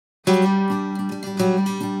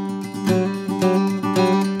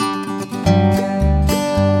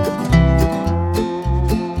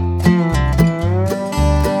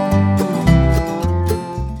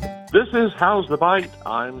How's the bite?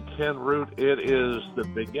 I'm Ken Root. It is the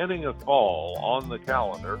beginning of fall on the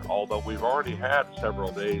calendar, although we've already had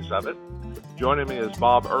several days of it. Joining me is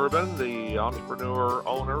Bob Urbain, the entrepreneur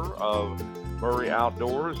owner of Murray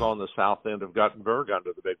Outdoors on the south end of Guttenberg under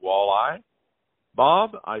the Big Walleye.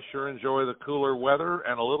 Bob, I sure enjoy the cooler weather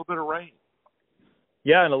and a little bit of rain.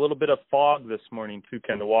 Yeah, and a little bit of fog this morning too,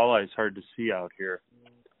 Ken. The walleye is hard to see out here.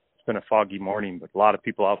 It's been a foggy morning, but a lot of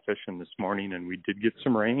people out fishing this morning, and we did get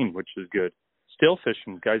some rain, which is good. Still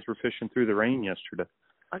fishing. Guys were fishing through the rain yesterday.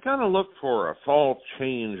 I kind of look for a fall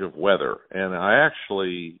change of weather, and I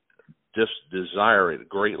actually just desire it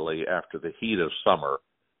greatly after the heat of summer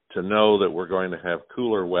to know that we're going to have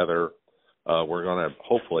cooler weather. We're going to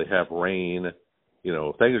hopefully have rain. You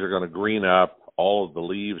know, things are going to green up. All of the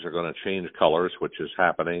leaves are going to change colors, which is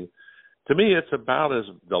happening. To me, it's about as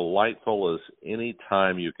delightful as any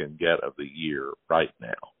time you can get of the year right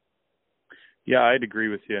now. Yeah, I'd agree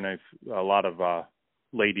with you, and I've a lot of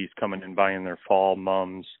ladies coming and buying their fall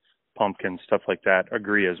mums, pumpkins, stuff like that.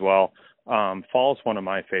 Agree as well. Fall's one of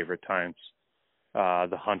my favorite times.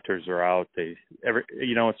 The hunters are out.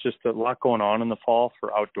 It's just a lot going on in the fall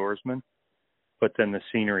for outdoorsmen. But then the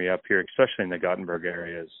scenery up here, especially in the Guttenberg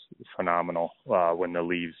area, is phenomenal when the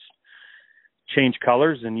leaves change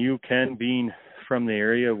colors. And you, Ken, being from the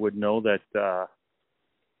area, would know that, the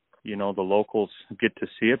locals get to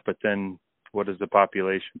see it. But then what is the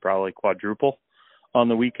population? Probably quadruple on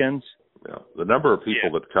the weekends. Yeah. The number of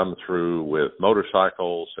people that come through with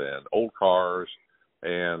motorcycles and old cars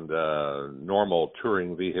and normal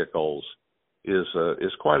touring vehicles is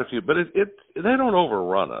quite a few. But they don't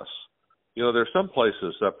overrun us. You know, there's some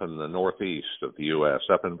places up in the northeast of the U.S.,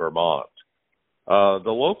 up in Vermont, the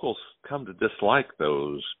locals come to dislike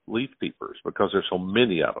those leaf peepers because there's so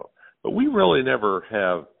many of them. But we really never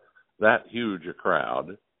have that huge a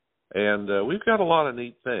crowd, and we've got a lot of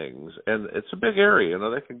neat things. And it's a big area. You know,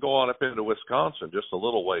 they can go on up into Wisconsin just a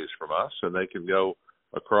little ways from us, and they can go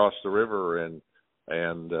across the river and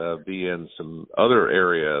be in some other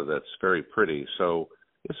area that's very pretty. So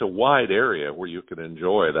it's a wide area where you can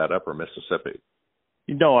enjoy that upper Mississippi.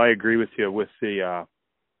 No, I agree with you with the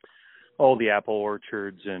all the apple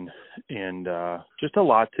orchards and just a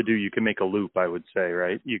lot to do. You can make a loop, I would say,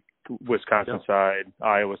 right? Wisconsin side,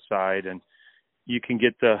 Iowa side, and you can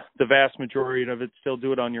get the vast majority of it. Still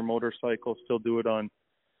do it on your motorcycle. Still do it on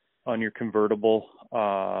your convertible.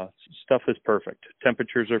 Stuff is perfect.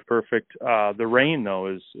 Temperatures are perfect. The rain though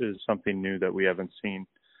is something new that we haven't seen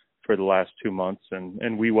for the last 2 months,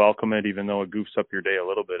 and we welcome it, even though it goofs up your day a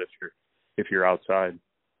little bit if you're outside.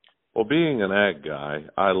 Well, being an ag guy,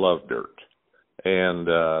 I love dirt. And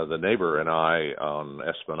the neighbor and I on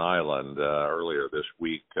Espen Island earlier this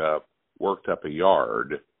week worked up a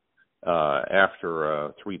yard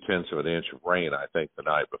after 0.3 of an inch of rain, I think, the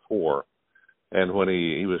night before. And when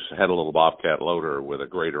he had a little Bobcat loader with a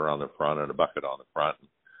grader on the front and a bucket on the front,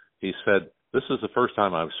 he said, "This is the first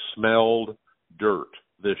time I've smelled dirt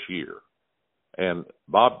this year." And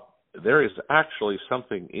Bob, there is actually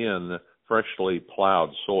something in freshly plowed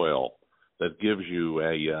soil that gives you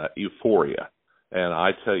a euphoria. And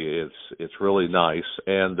I tell you, it's really nice.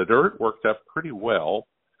 And the dirt worked up pretty well.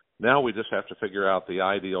 Now we just have to figure out the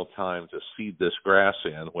ideal time to seed this grass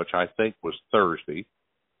in, which I think was Thursday.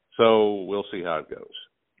 So we'll see how it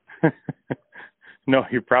goes. No,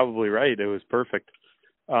 you're probably right. It was perfect.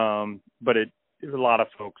 But a lot of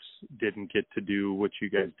folks didn't get to do what you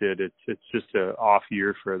guys did. It's just an off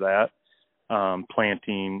year for that.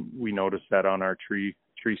 Planting, we noticed that on our tree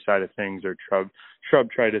side of things, or shrub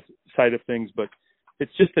side of things, but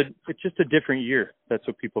it's just a different year. That's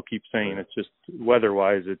what people keep saying. It's just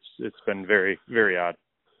weather-wise, it's been very, very odd.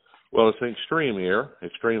 Well, it's an extreme year,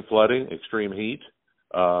 extreme flooding, extreme heat,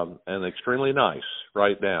 and extremely nice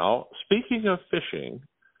right now. Speaking of fishing,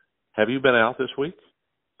 have you been out this week?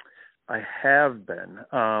 I have been.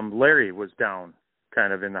 Larry was down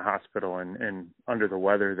kind of in the hospital and under the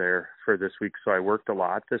weather there for this week, so I worked a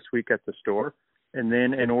lot this week at the store. And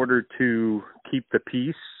then in order to keep the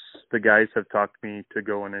peace, the guys have talked me to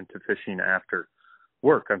going into fishing after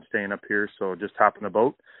work. I'm staying up here, so just hop in the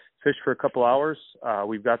boat, fish for a couple hours.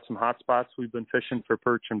 We've got some hot spots. We've been fishing for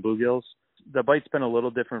perch and bluegills. The bite's been a little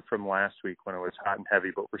different from last week when it was hot and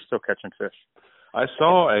heavy, but we're still catching fish. I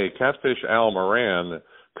saw a Catfish Al Moran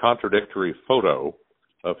contradictory photo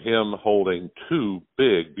of him holding 2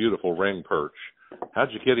 big, beautiful ring perch.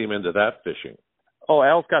 How'd you get him into that fishing? Oh,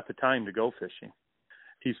 Al's got the time to go fishing.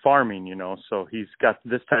 He's farming, so he's got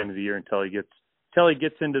this time of the year until he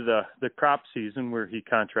gets into the crop season where he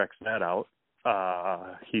contracts that out.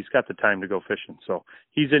 he's got the time to go fishing. So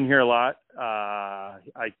he's in here a lot.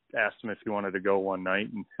 I asked him if he wanted to go one night,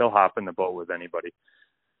 and he'll hop in the boat with anybody.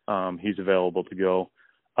 He's available to go.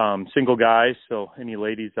 Single guy, so any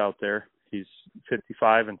ladies out there, he's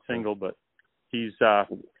 55 and single, but he's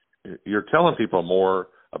you're telling people more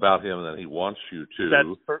about him than he wants you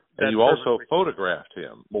to, and you also photographed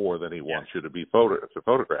him more than he wants you to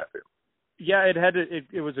photograph him. Yeah,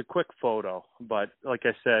 it was a quick photo, but like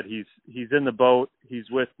I said, he's in the boat, he's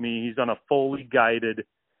with me, he's on a fully guided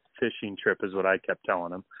fishing trip is what I kept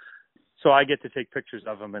telling him. So I get to take pictures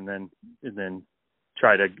of him and then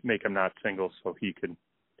try to make him not single so he can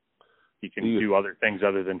do other things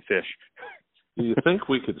other than fish. Do you think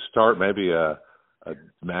we could start maybe a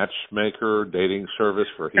matchmaker dating service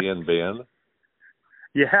for he and Ben?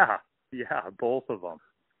 Yeah, both of them.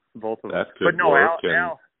 That could but no, work.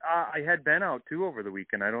 Al, I had Ben out too over the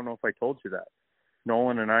weekend. I don't know if I told you that.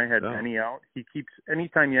 Nolan and I had Benny out. He keeps,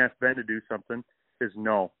 anytime you ask Ben to do something, is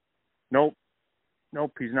no. Nope,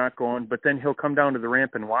 he's not going. But then he'll come down to the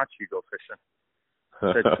ramp and watch you go fishing.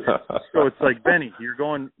 So it's like, Benny, you're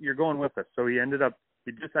going with us. So he ended up,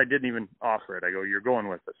 I didn't even offer it. I go, you're going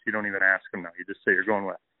with us. You don't even ask him now. You just say you're going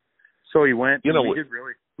with. So he went.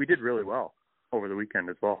 We did really well over the weekend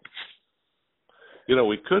as well.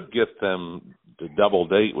 We could get them to double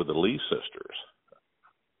date with the Lee sisters.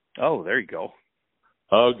 Oh, there you go.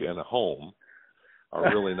 Hug and Home are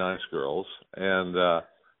really nice girls, and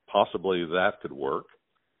possibly that could work.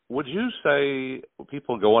 Would you say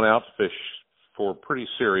people going out to fish for pretty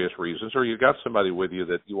serious reasons, or you got somebody with you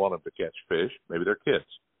that you want them to catch fish, maybe they're kids,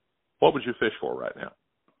 what would you fish for right now?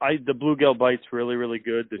 The bluegill bite's really, really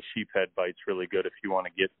good. The sheephead bite's really good if you want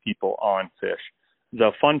to get people on fish.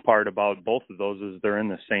 The fun part about both of those is they're in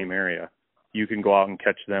the same area. You can go out and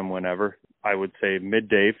catch them whenever. I would say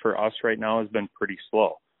midday for us right now has been pretty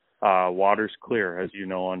slow. Water's clear, as you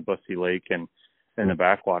know, on Bussy Lake and the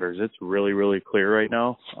backwaters. It's really, really clear right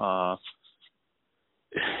now.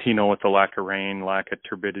 With the lack of rain, lack of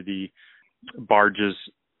turbidity, barges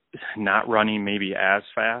not running maybe as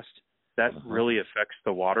fast, that really affects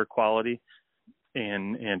the water quality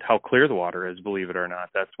and how clear the water is, believe it or not.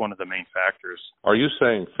 That's one of the main factors. Are you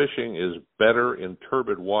saying fishing is better in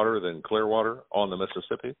turbid water than clear water on the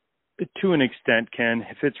Mississippi? To an extent, Ken.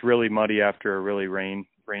 If it's really muddy after a really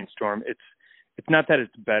rainstorm, it's not that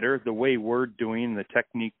it's better. The way we're doing, the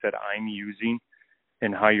technique that I'm using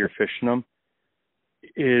and how you're fishing them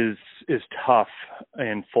is tough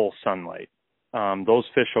in full sunlight. Those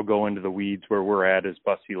fish will go into the weeds. Where we're at is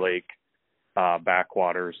Bussy Lake,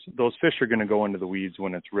 backwaters. Those fish are going to go into the weeds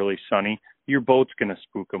when it's really sunny. Your boat's going to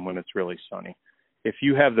spook them when it's really sunny. If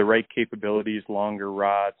you have the right capabilities, longer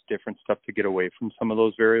rods, different stuff to get away from some of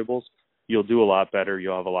those variables, you'll do a lot better.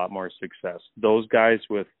 You'll have a lot more success. Those guys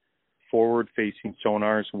with forward-facing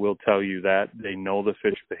sonars will tell you that. They know the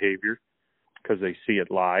fish behavior because they see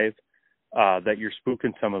it live, that you're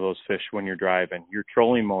spooking some of those fish when you're driving. Your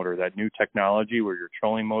trolling motor, that new technology where your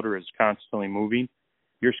trolling motor is constantly moving,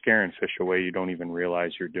 you're scaring fish away. You don't even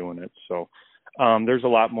realize you're doing it. So there's a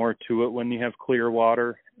lot more to it when you have clear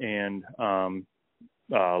water and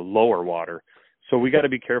lower water. So we got to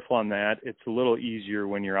be careful on that. It's a little easier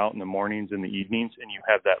when you're out in the mornings and the evenings and you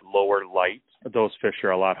have that lower light. Those fish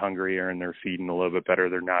are a lot hungrier and they're feeding a little bit better.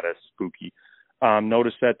 They're not as spooky.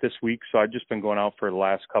 Noticed that this week. So I've just been going out for the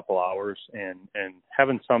last couple hours and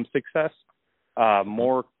having some success.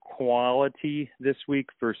 More quality this week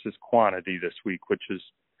versus quantity this week, which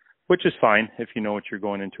is fine if you know what you're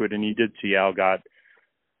going into it. And you did see Al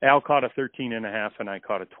caught a 13.5 and I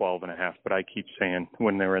caught a 12.5, but I keep saying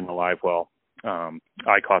when they were in the live well,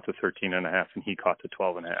 I caught the 13.5 and he caught the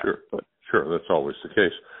 12.5. Sure, that's always the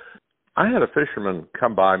case. I had a fisherman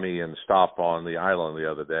come by me and stop on the island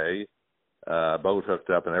the other day, boat hooked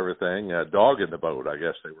up and everything, a dog in the boat. I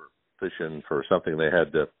guess they were fishing for something they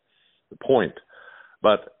had to point.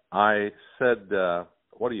 But I said,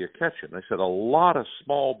 what are you catching? They said, a lot of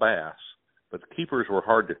small bass, but keepers were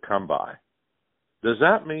hard to come by. Does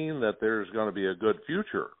that mean that there's going to be a good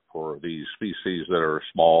future for these species that are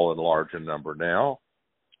small and large in number now,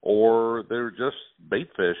 or they're just bait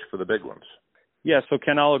fish for the big ones? Yeah, so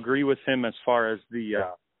Ken, I'll agree with him as far as the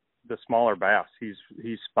smaller bass. He's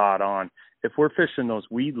spot on. If we're fishing those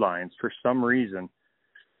weed lines, for some reason,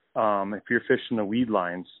 if you're fishing the weed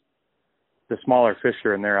lines, the smaller fish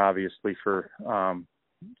are in there obviously for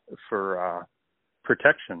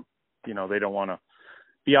protection. They don't want to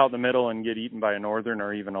be out in the middle and get eaten by a northern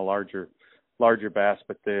or even a larger bass.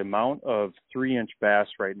 But the amount of 3-inch bass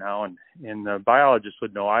right now, and the biologists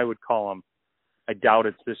would know, I would call them, I doubt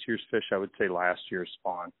it's this year's fish, I would say last year's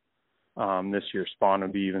spawn. This year spawn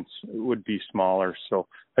would be smaller. So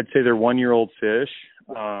I'd say they're 1-year-old fish.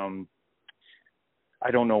 I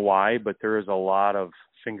don't know why, but there is a lot of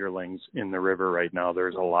fingerlings in the river right now.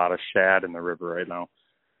 There's a lot of shad in the river right now.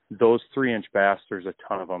 Those 3-inch bass, there's a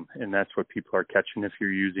ton of them, and that's what people are catching if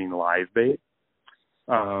you're using live bait.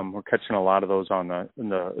 We're catching a lot of those on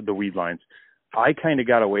the weed lines. I kind of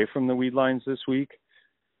got away from the weed lines this week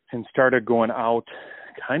and started going out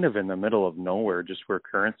kind of in the middle of nowhere, just where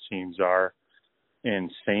current seams are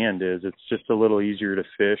and sand is. It's just a little easier to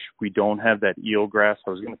fish. We don't have that eel grass. I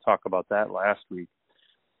was going to talk about that last week.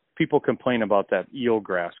 People complain about that eel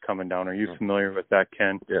grass coming down. Are you familiar with that,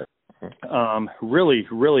 Ken? Yeah. Really,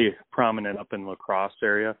 really prominent up in La Crosse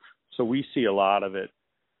area. So we see a lot of it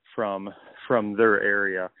from their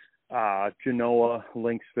area. Genoa,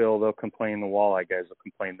 Lynxville, they'll complain. The walleye guys will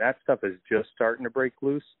complain. That stuff is just starting to break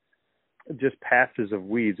loose. Just patches of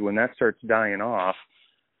weeds. When that starts dying off,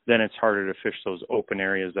 then it's harder to fish those open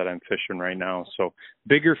areas that I'm fishing right now. So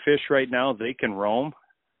bigger fish right now, they can roam.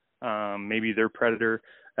 Maybe their predator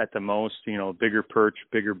at the most, bigger perch,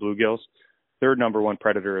 bigger bluegills. Their number one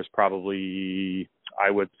predator is probably,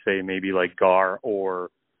 I would say, maybe like gar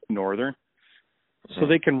or northern. So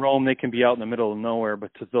they can roam, they can be out in the middle of nowhere,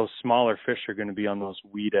 but those smaller fish are going to be on those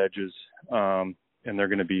weed edges, and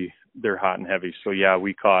they're hot and heavy. So yeah,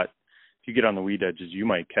 if you get on the weed edges, you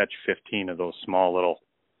might catch 15 of those small little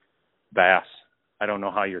bass. I don't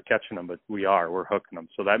know how you're catching them, but we're hooking them.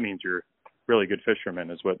 So that means you're a really good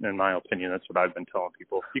fisherman is what, in my opinion, that's what I've been telling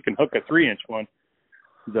people. If you can hook a 3-inch one,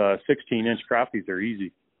 the 16-inch crappies are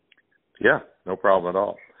easy. Yeah, no problem at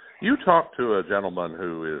all. You talked to a gentleman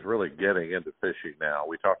who is really getting into fishing now.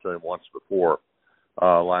 We talked to him once before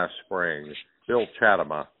last spring, Bill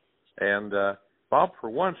Chathama. And, Bob,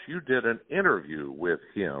 for once you did an interview with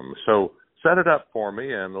him. So set it up for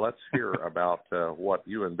me, and let's hear about what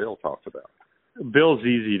you and Bill talked about. Bill's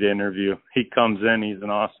easy to interview. He comes in. He's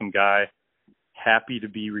an awesome guy. Happy to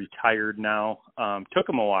be retired now. Took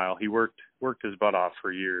him a while. He worked his butt off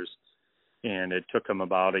for years, and it took him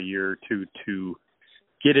about a year or two to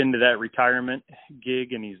get into that retirement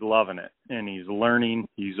gig, and he's loving it. And he's learning.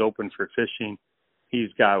 He's open for fishing. He's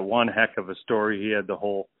got one heck of a story. He had the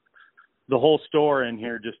whole store in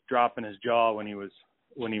here just dropping his jaw when he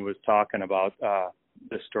was talking about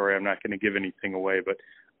this story. I'm not going to give anything away, but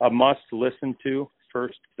a must listen to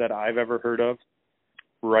first that I've ever heard of.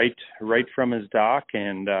 Right from his dock,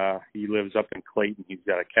 and he lives up in Clayton. He's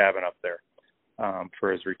got a cabin up there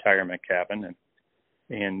for his retirement cabin,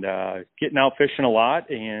 and getting out fishing a lot,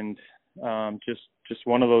 and just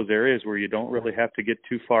one of those areas where you don't really have to get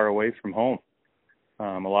too far away from home.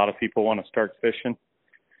 A lot of people want to start fishing.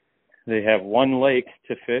 They have one lake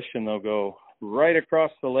to fish, and they'll go right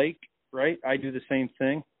across the lake, right? I do the same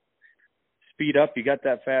thing. Speed up. You got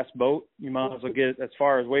that fast boat. You might as well get as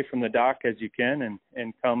far away from the dock as you can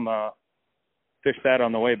and come fish that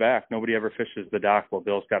on the way back. Nobody ever fishes the dock. Well,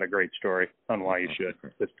 Bill's got a great story on why you should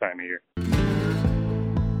this time of year.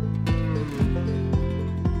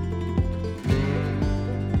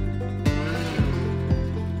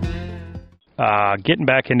 Getting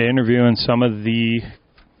back into interviewing some of the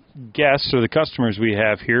guests or the customers we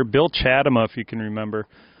have here. Bill Chathama, if you can remember,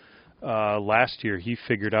 last year he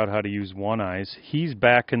figured out how to use one eyes. He's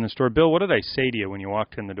back in the store. Bill, what did I say to you when you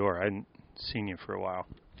walked in the door? I hadn't seen you for a while.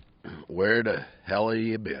 Where the hell have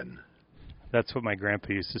you been? That's what my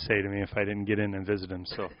grandpa used to say to me if I didn't get in and visit him.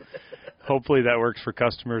 So hopefully that works for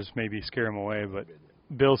customers, maybe scare him away. But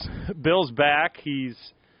Bill's back. He's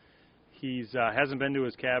hasn't been to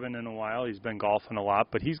his cabin in a while. He's been golfing a lot,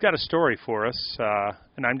 but he's got a story for us,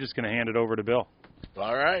 and I'm just going to hand it over to Bill.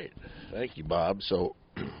 All right. Thank you, Bob. So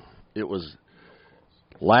it was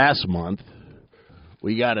last month.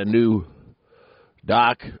 We got a new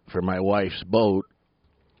dock for my wife's boat.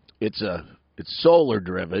 It's solar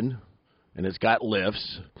driven, and it's got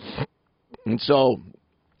lifts. And so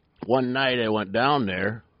one night I went down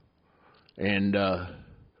there, and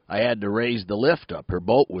I had to raise the lift up. Her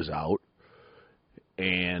boat was out,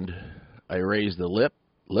 and I raised the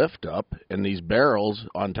lift up, and these barrels,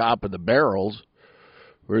 on top of the barrels,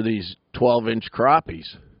 were these 12-inch crappies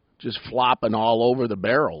just flopping all over the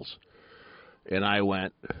barrels. And I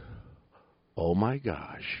went, oh, my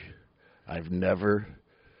gosh, I've never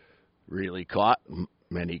really caught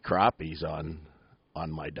many crappies on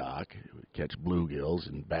my dock. We catch bluegills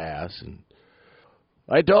and bass. And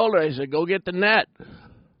I told her, I said, go get the net.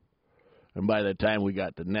 And by the time we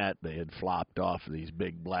got the net, they had flopped off these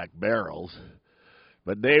big black barrels.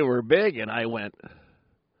 But they were big, and I went,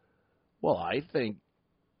 well, I think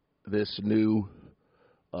this new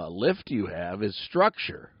lift you have is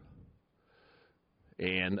structure.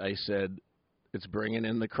 And I said, it's bringing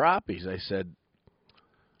in the crappies. I said,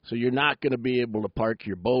 so you're not going to be able to park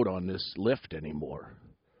your boat on this lift anymore.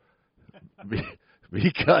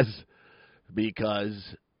 because,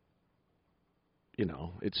 you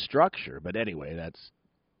know, it's structure. But anyway,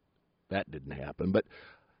 that didn't happen. But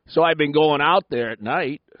so I've been going out there at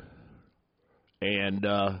night and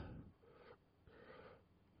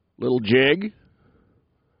little jig,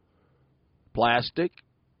 plastic,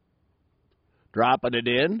 dropping it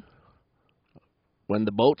in when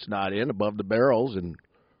the boat's not in, above the barrels, and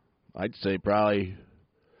I'd say probably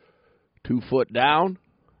 2 foot down.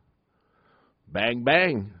 Bang,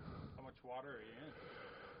 bang. How much water are you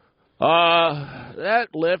in?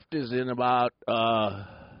 That lift is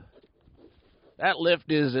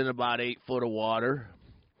in about 8 foot of water.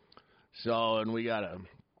 So, and we got a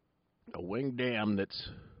wing dam that's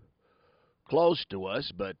close to us,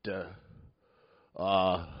 but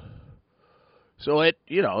so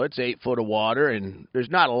it's 8 foot of water, and there's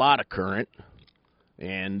not a lot of current,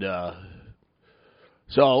 and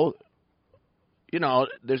so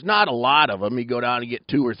there's not a lot of them. You go down and get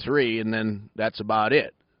 2 or 3, and then that's about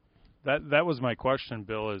it. That was my question,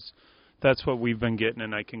 Bill. Is that's what we've been getting,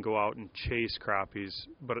 and I can go out and chase crappies.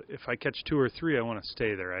 But if I catch 2 or 3, I want to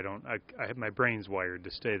stay there. I have my brain's wired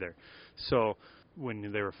to stay there. So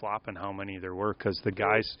when they were flopping, how many there were? Because the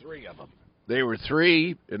guys, 3 of them. They were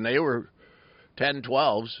 3, and they were 10,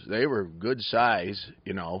 12s. They were good size.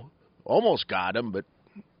 Almost got them, but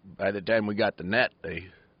by the time we got the net, they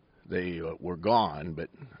were gone. But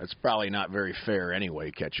that's probably not very fair anyway,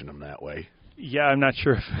 catching them that way. Yeah, I'm not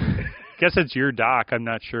sure. I guess it's your dock. I'm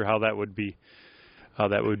not sure how that would be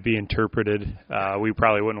interpreted. We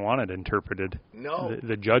probably wouldn't want it interpreted. No.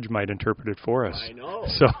 The judge might interpret it for us. I know.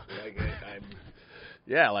 So.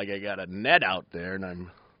 Like I got a net out there, and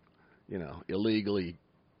I'm, illegally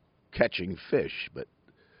catching fish. But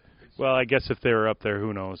well, I guess if they were up there,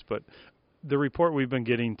 who knows? But the report we've been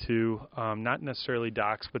getting to, not necessarily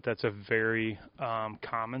docks, but that's a very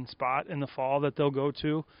common spot in the fall that they'll go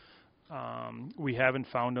to. We haven't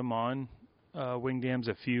found them on wing dams,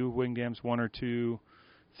 a few wing dams, 1 or 2,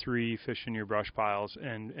 3 fish in your brush piles,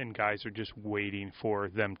 and guys are just waiting for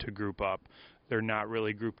them to group up. They're not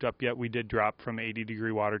really grouped up yet. We did drop from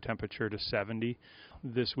 80-degree water temperature to 70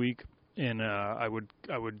 this week, and I would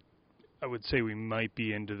say we might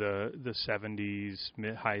be into the 70s,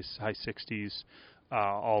 high 60s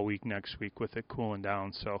all week next week with it cooling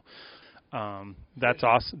down. So that's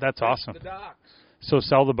awesome. That's awesome. The docks. So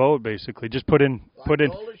sell the boat, basically. Just put in. I told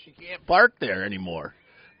her she can't park there anymore.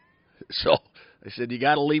 So I said, you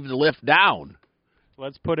got to leave the lift down.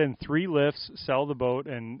 Let's put in 3 lifts, sell the boat,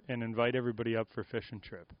 and invite everybody up for fishing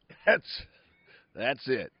trip. That's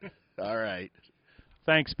it. All right.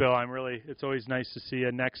 Thanks, Bill. It's always nice to see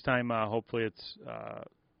you. Next time, hopefully it's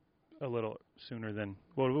a little sooner than.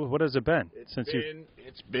 What has it been?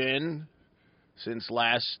 It's been since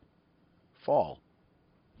last fall.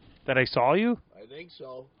 That I saw you? I think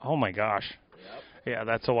so. Oh, my gosh. Yep. Yeah,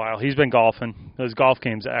 that's a while. He's been golfing. His golf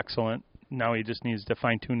game's excellent. Now he just needs to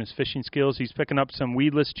fine-tune his fishing skills. He's picking up some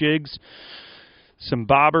weedless jigs, some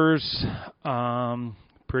bobbers.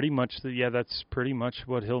 Pretty much, that's pretty much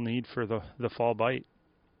what he'll need for the fall bite.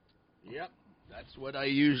 Yep, that's what I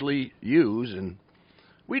usually use, and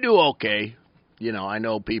we do okay. I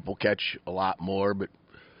know people catch a lot more, but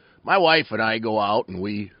my wife and I go out and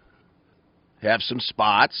we have some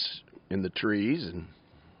spots in the trees, and,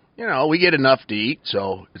 we get enough to eat,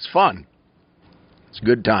 so it's fun. It's a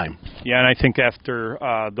good time. Yeah, and I think after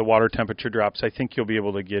the water temperature drops, I think you'll be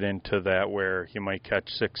able to get into that where you might catch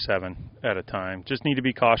 6, 7 at a time. Just need to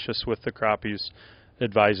be cautious with the crappies,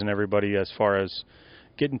 advising everybody as far as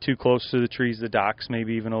getting too close to the trees, the docks,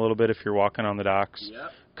 maybe even a little bit if you're walking on the docks.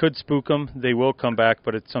 Yep. Could spook them. They will come back,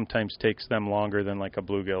 but it sometimes takes them longer than like a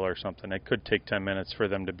bluegill or something. It could take 10 minutes for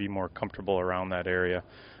them to be more comfortable around that area,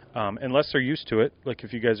 unless they're used to it. Like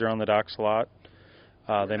if you guys are on the docks a lot,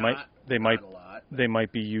 they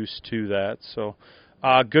might be used to that. So,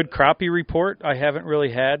 good crappie report. I haven't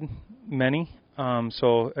really had many,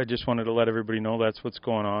 so I just wanted to let everybody know that's what's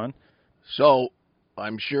going on. So,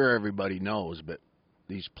 I'm sure everybody knows, but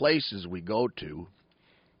these places we go to,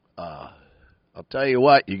 I'll tell you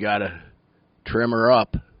what, you got to trim her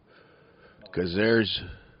up, because there's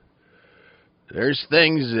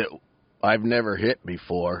things that I've never hit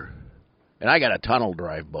before, and I got a tunnel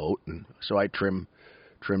drive boat, and so I trim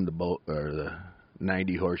the boat or the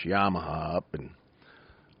 90-horse Yamaha up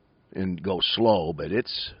and go slow, but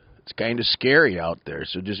it's kind of scary out there,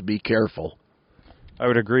 so just be careful. I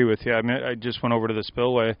would agree with you. I mean, I just went over to the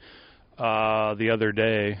spillway the other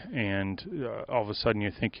day, and all of a sudden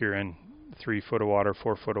you think you're in 3 foot of water,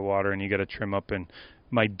 4 foot of water, and you got to trim up. And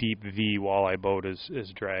my deep V walleye boat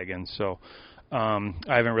is dragging. So I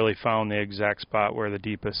haven't really found the exact spot where the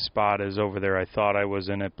deepest spot is over there. I thought I was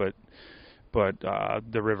in it, but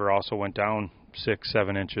the river also went down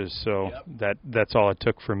 6-7 inches. So that's all it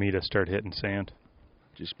took for me to start hitting sand.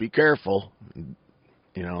 Just be careful.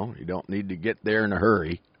 You know, you don't need to get there in a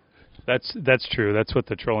hurry. That's true. That's what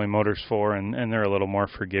the trolling motor's for, and they're a little more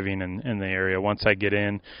forgiving in the area. Once I get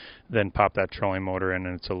in, then pop that trolling motor in,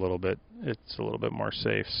 and it's a little bit more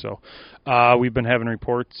safe. So we've been having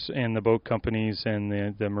reports, and the boat companies and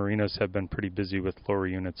the marinas have been pretty busy with lower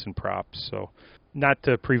units and props. So not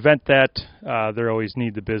to prevent that, they always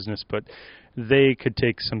need the business, but they could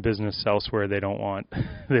take some business elsewhere. They don't want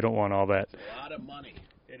all that. It's a lot of money.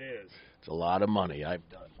 It is. It's a lot of money. I've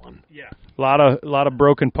done one. Yeah, a lot of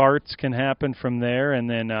broken parts can happen from there, and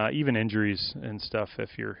then even injuries and stuff if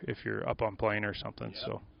you're up on plane or something. Yep.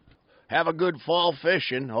 So have a good fall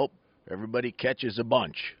fishing. Hope everybody catches a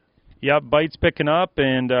bunch. Yep, bite's picking up,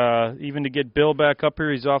 and even to get Bill back up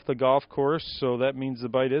here, he's off the golf course, so that means the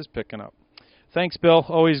bite is picking up. Thanks, Bill.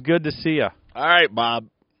 Always good to see you. All right, Bob.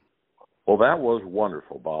 Well, that was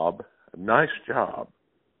wonderful, Bob. Nice job.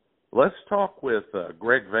 Let's talk with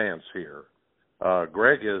Greg Vance here.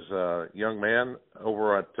 Greg is a young man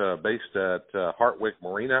over based at Hartwick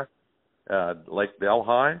Marina, Lake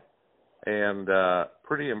Delhi, and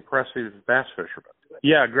pretty impressive bass fisherman.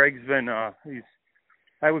 Yeah, Greg's been,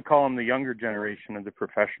 I would call him the younger generation of the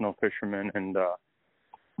professional fishermen, and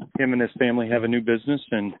him and his family have a new business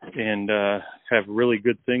and have really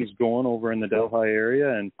good things going over in the Delhi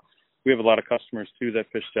area, and we have a lot of customers too that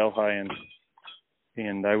fish Delhi,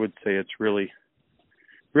 and I would say it's really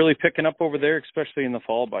picking up over there, especially in the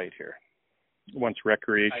fall bite here, once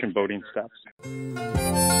recreation boating stops.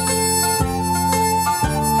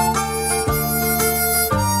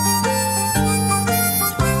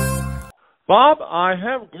 Bob, I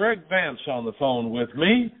have Greg Vance on the phone with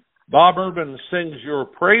me. Bob Urbain sings your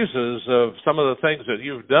praises of some of the things that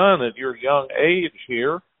you've done at your young age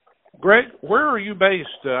here. Greg, where are you based?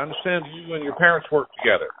 I understand you and your parents work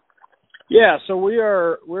together. Yeah, so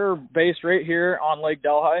we're based right here on Lake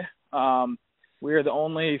Delhi. We are the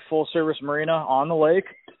only full-service marina on the lake.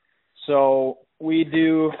 So we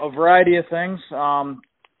do a variety of things.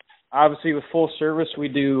 Obviously, with full service, we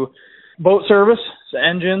do boat service, so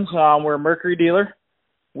engines. We're a Mercury dealer.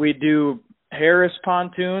 We do Harris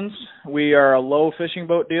pontoons. We are a low fishing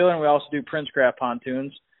boat dealer, and we also do Princecraft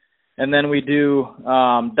pontoons. And then we do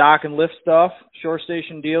dock and lift stuff, shore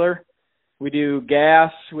station dealer. We do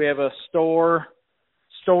gas. We have a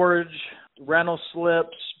storage, rental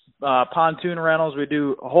slips, pontoon rentals. We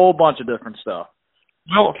do a whole bunch of different stuff.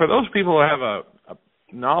 Well, for those people who have a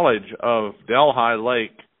knowledge of Delhi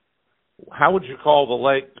Lake, how would you call the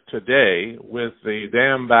lake today with the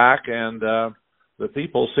dam back and the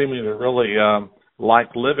people seeming to really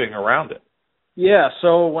like living around it? Yeah,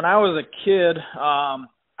 so when I was a kid,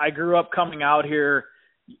 I grew up coming out here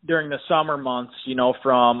during the summer months,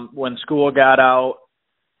 from when school got out,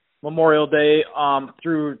 Memorial Day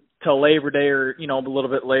through till Labor Day or, a little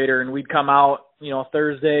bit later. And we'd come out,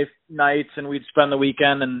 Thursday nights, and we'd spend the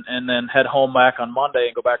weekend and then head home back on Monday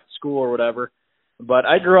and go back to school or whatever. But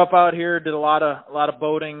I grew up out here, did a lot of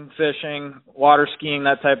boating, fishing, water skiing,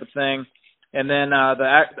 that type of thing. And then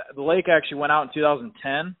the lake actually went out in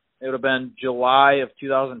 2010. It would have been July of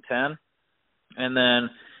 2010. And then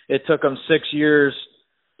it took them 6 years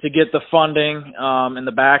to get the funding and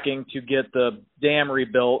the backing to get the dam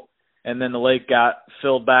rebuilt, and then the lake got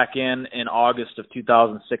filled back in August of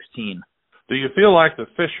 2016. Do you feel like the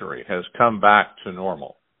fishery has come back to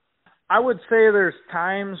normal? I would say there's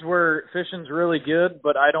times where fishing's really good,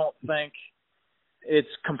 but I don't think it's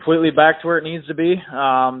completely back to where it needs to be.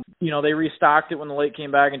 They restocked it when the lake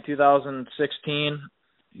came back in 2016.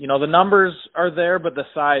 The numbers are there, but the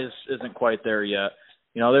size isn't quite there yet.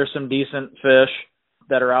 There's some decent fish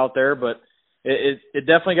that are out there, but it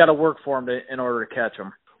definitely got to work for them in order to catch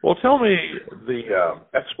them. Well, tell me the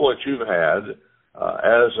exploits you've had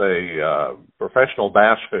as a professional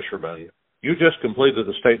bass fisherman. You just completed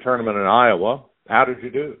the state tournament in Iowa. How did you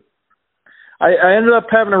do? I ended up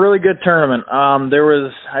having a really good tournament. There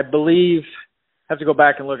was, I believe, I have to go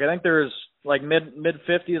back and look. I think there was like mid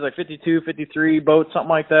 50s, like 52, 53 boats, something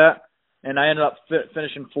like that. And I ended up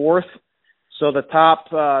finishing fourth. So the top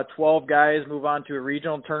 12 guys move on to a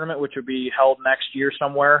regional tournament, which will be held next year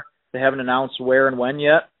somewhere. They haven't announced where and when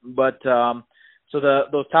yet. But so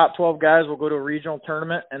those top 12 guys will go to a regional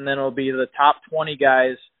tournament, and then it'll be the top 20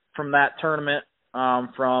 guys from that tournament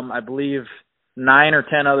from, I believe, 9 or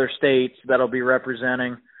 10 other states that'll be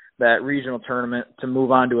representing that regional tournament to move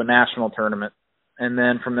on to a national tournament. And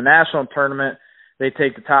then from the national tournament, they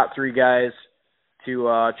take the top 3 guys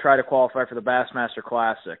to try to qualify for the Bassmaster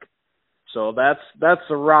Classic. So that's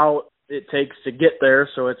the route it takes to get there.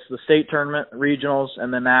 So it's the state tournament, regionals,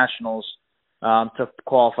 and the nationals to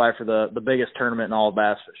qualify for the biggest tournament in all of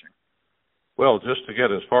bass fishing. Well, just to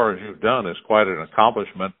get as far as you've done is quite an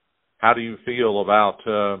accomplishment. How do you feel about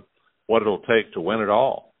what it'll take to win it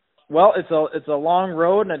all? Well, it's a long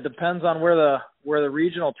road, and it depends on where the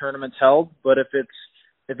regional tournament's held. But if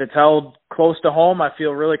it's held close to home, I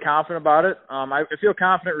feel really confident about it. I feel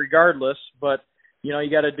confident regardless, but you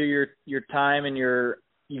got to do your time, and you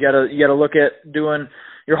got to look at doing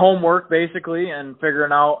your homework basically and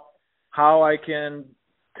figuring out how I can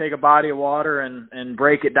take a body of water and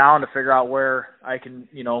break it down to figure out where I can,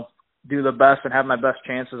 do the best and have my best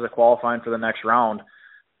chances of qualifying for the next round.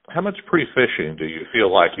 How much pre-fishing do you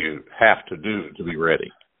feel like you have to do to be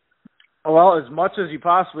ready? Well, as much as you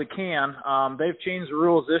possibly can. They've changed the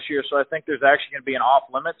rules this year, so I think there's actually going to be an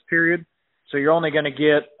off-limits period. So you're only going to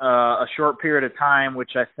get a short period of time,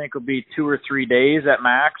 which I think will be 2 or 3 days at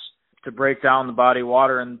max, to break down the body of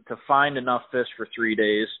water and to find enough fish for 3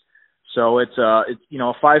 days. So it's a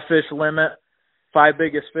 5-fish limit. 5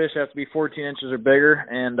 biggest fish have to be 14 inches or bigger.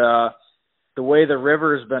 And the way the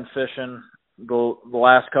river has been fishing the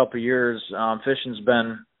last couple of years, fishing's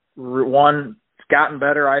been, 1, it's gotten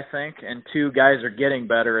better, I think, and 2, guys are getting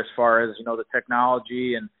better as far as, the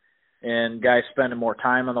technology and guys spending more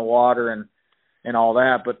time on the water and all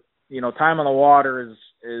that. But, time on the water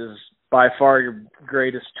is by far your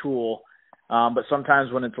greatest tool. But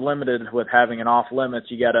sometimes when it's limited with having an off limits,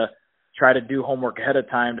 you got to try to do homework ahead of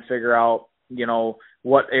time to figure out,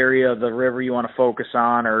 what area of the river you want to focus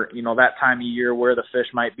on, or, that time of year where the fish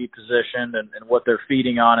might be positioned and what they're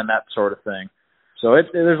feeding on and that sort of thing. So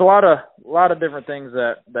there's a lot of different things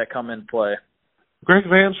that come in play. Greg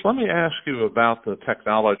Vance, let me ask you about the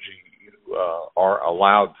technology you are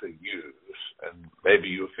allowed to use, and maybe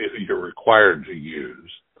you feel you're required to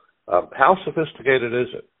use. How sophisticated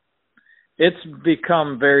is it? It's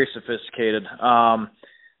become very sophisticated.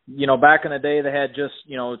 Back in the day they had just,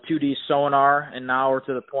 2D sonar, and now we're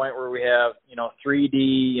to the point where we have,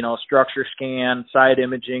 3D, structure scan, side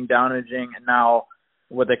imaging, down imaging, and now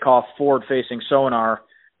what they call forward-facing sonar,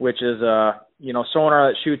 which is sonar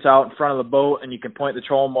that shoots out in front of the boat, and you can point the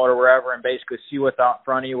trolling motor wherever and basically see what's out in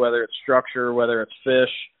front of you, whether it's structure, whether it's fish,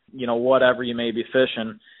 whatever you may be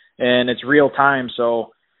fishing. And it's real time,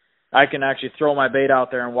 so I can actually throw my bait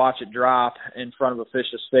out there and watch it drop in front of a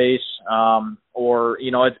fish's face. Or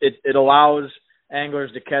it allows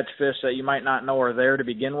anglers to catch fish that you might not know are there to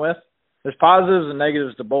begin with. There's positives and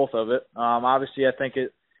negatives to both of it. Obviously, I think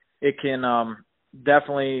it can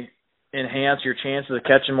definitely enhance your chances of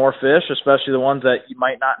catching more fish, especially the ones that you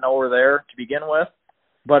might not know are there to begin with.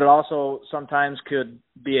 But it also sometimes could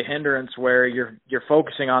be a hindrance where you're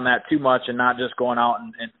focusing on that too much and not just going out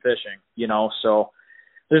and fishing. So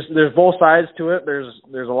there's both sides to it.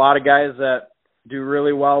 There's a lot of guys that do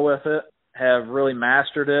really well with it, have really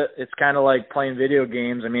mastered it. It's kind of like playing video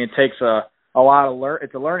games. I mean, it takes a lot of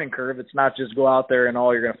it's a learning curve. It's not just go out there and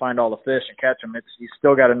you're going to find all the fish and catch them. You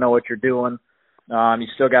still got to know what you're doing. You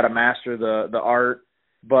still got to master the art.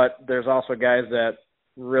 But there's also guys that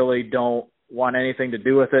really don't want anything to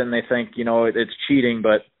do with it, and they think it's cheating.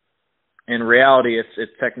 But in reality,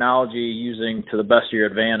 it's technology using to the best of your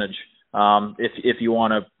advantage. If you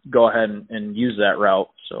want to go ahead and use that route.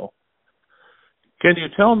 So, can you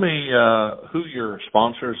tell me who your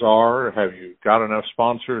sponsors are? Have you got enough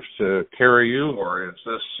sponsors to carry you, or is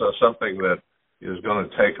this something that is going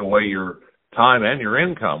to take away your time and your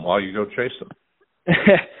income while you go chase them?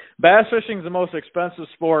 Bass fishing is the most expensive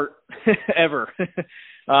sport ever.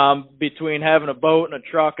 Between having a boat and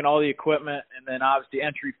a truck and all the equipment, and then obviously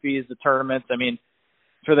entry fees to tournaments. I mean,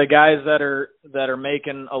 for the guys that are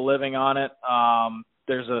making a living on it,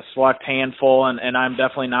 there's a select handful, and I'm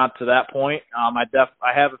definitely not to that point.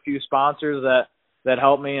 I have a few sponsors that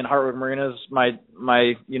help me, and Heartwood Marina's my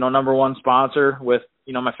number one sponsor, with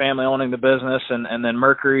my family owning the business, and then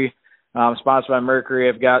Mercury, sponsored by Mercury.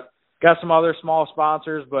 I've got some other small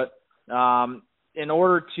sponsors, but in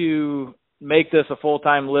order to make this a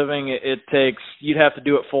full-time living, you'd have to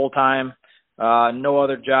do it full-time. No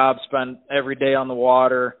other job, spend every day on the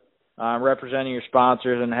water, representing your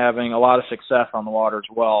sponsors and having a lot of success on the water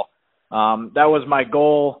as well. That was my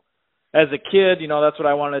goal as a kid. That's what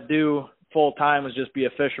I wanted to do full-time, was just be a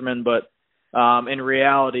fisherman. But in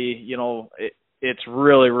reality, it's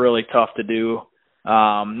really, really tough to do.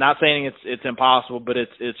 Not saying it's impossible, but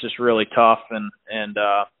it's just really tough. And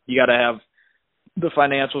you got to have the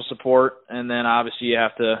financial support, and then obviously you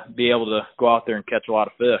have to be able to go out there and catch a lot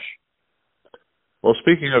of fish. Well,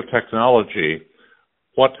 speaking of technology,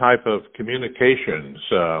 what type of communications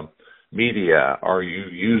media are you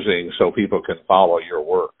using so people can follow your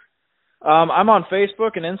work? I'm on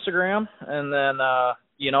Facebook and Instagram, and then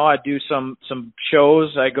I do some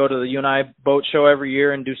shows. I go to the UNI boat show every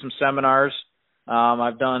year and do some seminars.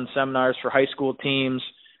 I've done seminars for high school teams.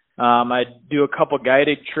 I do a couple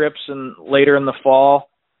guided trips later in the fall,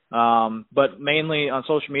 but mainly on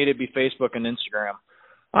social media, it'd be Facebook and Instagram.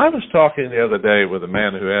 I was talking the other day with a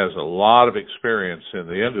man who has a lot of experience in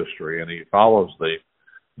the industry, and he follows the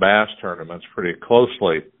bass tournaments pretty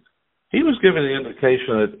closely. He was giving the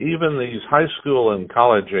indication that even these high school and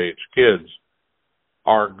college-age kids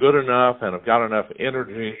are good enough and have got enough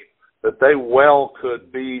energy that they well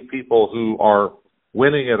could be people who are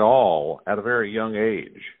winning it all at a very young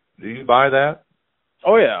age. Do you buy that?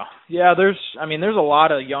 Oh, yeah. Yeah, there's a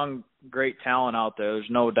lot of young, great talent out there. There's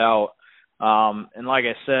no doubt. And like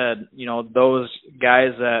I said, those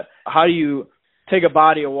guys how do you take a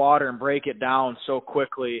body of water and break it down so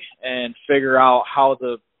quickly and figure out how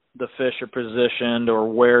the fish are positioned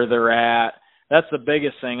or where they're at? That's the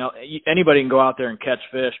biggest thing. Anybody can go out there and catch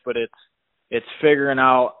fish, but it's figuring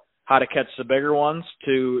out how to catch the bigger ones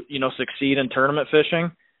to, succeed in tournament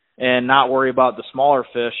fishing and not worry about the smaller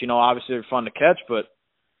fish. Obviously they're fun to catch, but,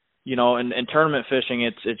 in tournament fishing,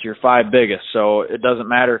 it's your 5 biggest. So it doesn't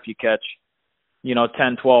matter if you catch,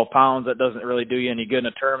 10, 12 pounds. That doesn't really do you any good in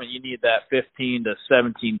a tournament. You need that 15 to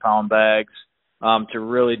 17 pound bags to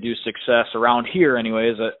really do success around here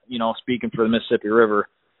anyways, speaking for the Mississippi River.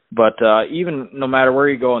 But even no matter where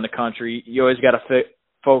you go in the country, you always got to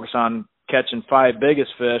focus on catching 5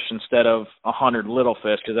 biggest fish instead of 100 little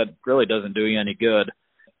fish, because that really doesn't do you any good.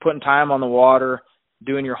 Putting time on the water,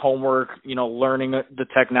 doing your homework, learning the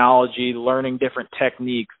technology, learning different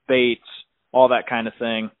techniques, baits, all that kind of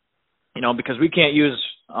thing, because we can't use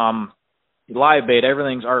live bait.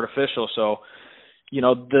 Everything's artificial. So,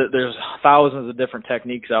 there's thousands of different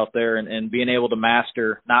techniques out there, and being able to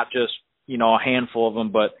master not just, a handful of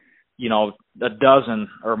them, but, a dozen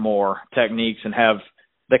or more techniques and have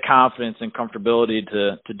the confidence and comfortability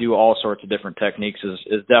to do all sorts of different techniques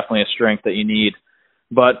is definitely a strength that you need.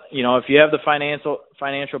 But, if you have the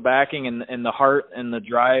financial backing and the heart and the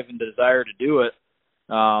drive and desire to do it,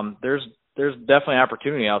 there's definitely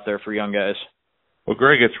opportunity out there for young guys. Well,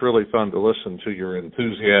 Greg, it's really fun to listen to your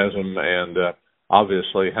enthusiasm and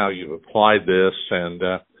obviously how you've applied this and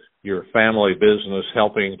your family business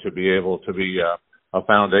helping to be able to be a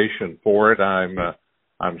foundation for it.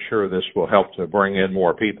 I'm sure this will help to bring in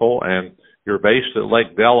more people. And you're based at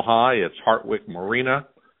Lake Delhi. It's Hartwick Marina.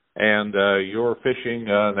 And you're fishing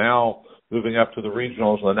now, moving up to the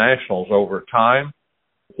regionals and the nationals over time.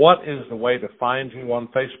 What is the way to find you on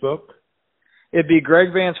Facebook? It'd be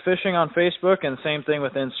Greg Vance Fishing on Facebook, and same thing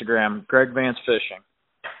with Instagram, Greg Vance Fishing.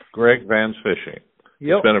 Greg Vance Fishing.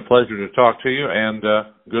 Yep. It's been a pleasure to talk to you, and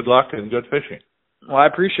good luck and good fishing. Well, I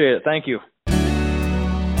appreciate it. Thank you.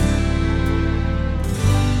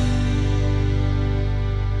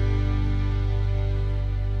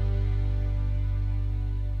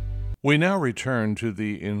 We now return to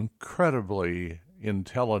the incredibly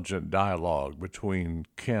intelligent dialogue between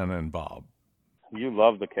Ken and Bob. You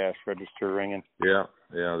love the cash register ringing. Yeah,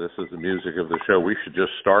 this is the music of the show. We should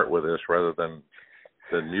just start with this rather than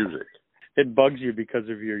music. It bugs you because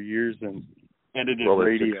of your years in edited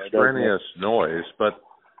radio. It's extraneous noise, but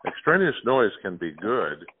extraneous noise can be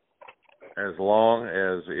good as long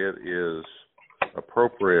as it is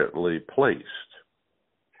appropriately placed.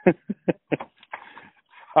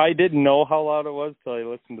 I didn't know how loud it was till I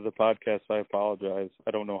listened to the podcast. I apologize.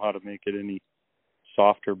 I don't know how to make it any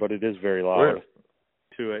softer, but it is very loud.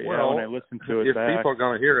 When I listen to it if back. people are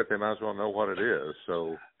going to hear it, they might as well know what it is.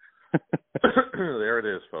 So there it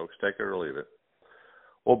is, folks. Take it or leave it.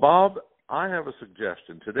 Well, Bob, I have a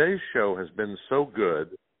suggestion. Today's show has been so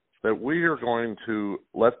good that we are going to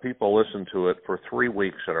let people listen to it for 3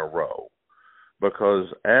 weeks in a row, because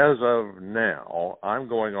as of now, I'm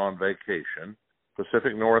going on vacation,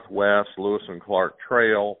 Pacific Northwest, Lewis and Clark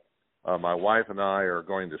Trail. My wife and I are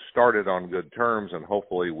going to start it on good terms, and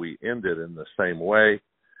hopefully we end it in the same way.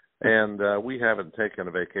 And we haven't taken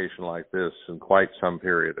a vacation like this in quite some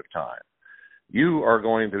period of time. You are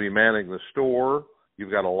going to be manning the store.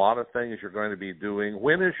 You've got a lot of things you're going to be doing.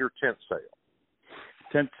 When is your tent sale?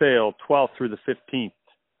 Tent sale 12th through the 15th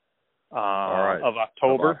of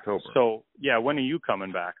October. So, when are you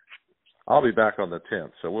coming back? I'll be back on the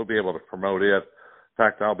 10th, so we'll be able to promote it. In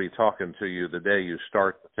fact, I'll be talking to you the day you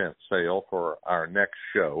start the tent sale for our next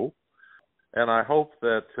show. And I hope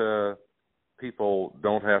that people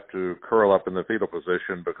don't have to curl up in the fetal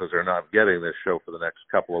position because they're not getting this show for the next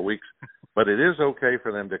couple of weeks. But it is okay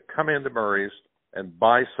for them to come into Murray's and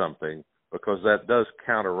buy something, because that does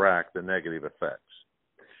counteract the negative effects.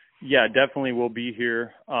 Yeah, definitely we'll be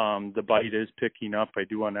here. The bite is picking up. I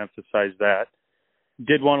do want to emphasize that.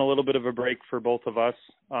 Did want a little bit of a break for both of us.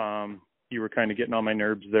 You were kind of getting on my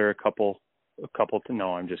nerves there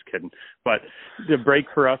no, I'm just kidding. But the break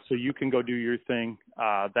for us so you can go do your thing,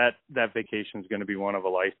 that vacation is going to be one of a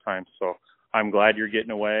lifetime. So I'm glad you're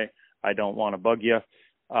getting away. I don't want to bug you.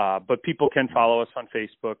 But people can follow us on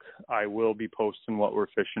Facebook. I will be posting what we're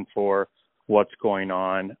fishing for, what's going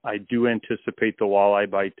on. I do anticipate the walleye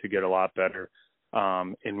bite to get a lot better.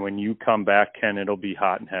 And when you come back, Ken, it'll be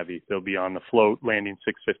hot and heavy. They'll be on the float, landing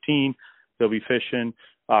 6:15. They'll be fishing.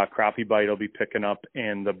 Crappie bite will be picking up,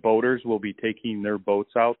 and the boaters will be taking their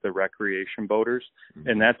boats out, the recreation boaters.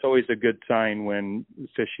 And that's always a good sign when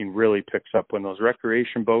fishing really picks up, when those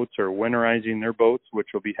recreation boats are winterizing their boats, which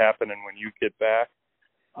will be happening when you get back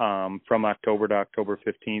from October to October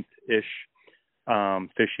 15th-ish.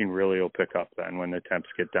 Fishing really will pick up then when the temps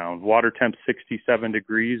get down. Water temp 67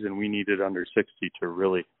 degrees, and we need it under 60 to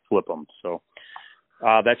really flip them. So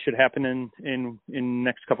that should happen in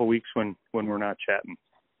next couple of weeks when we're not chatting.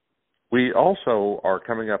 We also are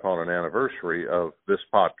coming up on an anniversary of this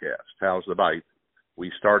podcast, How's the Bite?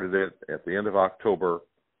 We started it at the end of October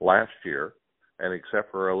last year, and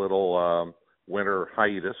except for a little winter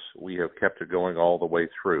hiatus, we have kept it going all the way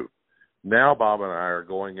through. Now Bob and I are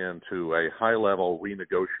going into a high-level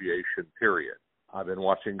renegotiation period. I've been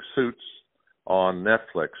watching Suits on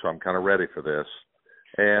Netflix, so I'm kind of ready for this.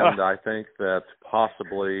 And I think that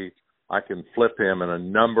possibly I can flip him in a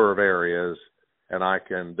number of areas, and I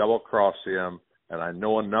can double-cross him, and I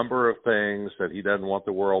know a number of things that he doesn't want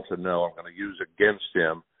the world to know I'm going to use against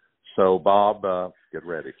him. So, Bob, get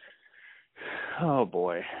ready. Oh,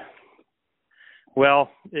 boy.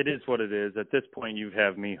 Well, it is what it is. At this point, you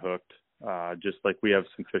have me hooked, just like we have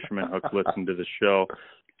some fishermen hooked listening to the show.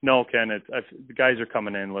 No, Ken, the guys are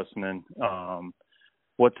coming in listening.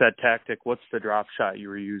 What's that tactic? What's the drop shot you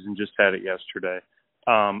were using? Just had it yesterday.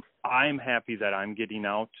 I'm happy that I'm getting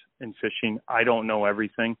out and fishing. I don't know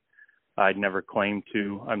everything. I'd never claimed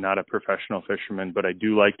to. I'm not a professional fisherman, but I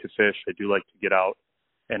do like to fish. I do like to get out,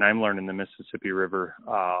 and I'm learning the Mississippi River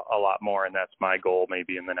a lot more, and that's my goal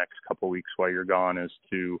maybe in the next couple of weeks while you're gone is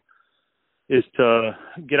to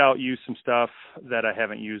get out, use some stuff that I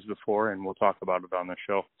haven't used before, and we'll talk about it on the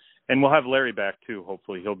show. And we'll have Larry back too.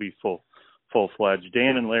 Hopefully he'll be full-fledged.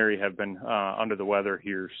 Dan and Larry have been under the weather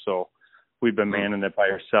here, so we've been manning it by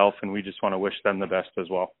ourselves, and we just want to wish them the best as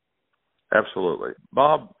well. Absolutely.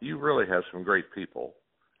 Bob, you really have some great people,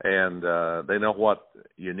 and they know what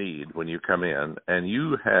you need when you come in. And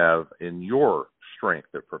you have, in your strength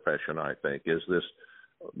of profession, I think, is this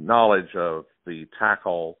knowledge of the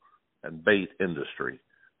tackle and bait industry,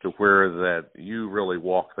 to where that you really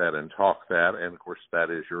walk that and talk that. And, of course, that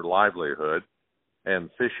is your livelihood, and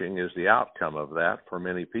fishing is the outcome of that for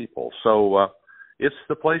many people. So it's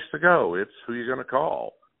the place to go. It's who you're going to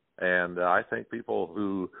call. And I think people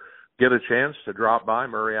who get a chance to drop by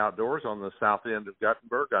Murray Outdoors on the south end of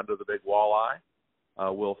Guttenberg under the Big Walleye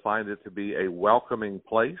will find it to be a welcoming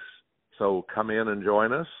place. So come in and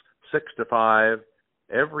join us, 6 to 5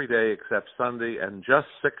 every day except Sunday, and just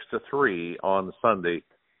 6 to 3 on Sunday,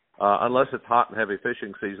 unless it's hot and heavy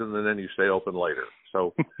fishing season, and then you stay open later.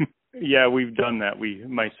 So, yeah, we've done that.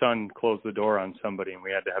 My son closed the door on somebody, and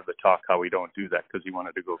we had to have the talk how we don't do that because he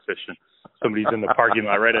wanted to go fishing. Somebody's in the parking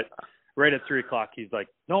lot right at 3:00. He's like,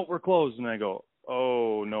 "No, we're closed," and I go,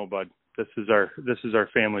 "Oh no, bud, this is our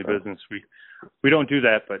family business. We don't do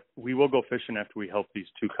that, but we will go fishing after we help these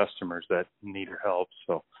 2 customers that need our help."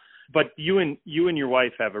 So. But you and your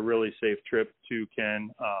wife have a really safe trip too, Ken.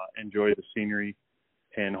 Enjoy the scenery,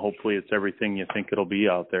 and hopefully it's everything you think it'll be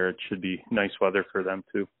out there. It should be nice weather for them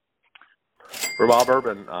too. For Bob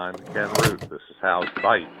Urbain, I'm Ken Root. This is How's the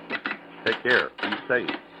Bite. Take care. Be safe.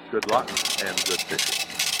 Good luck and good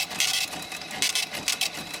fishing.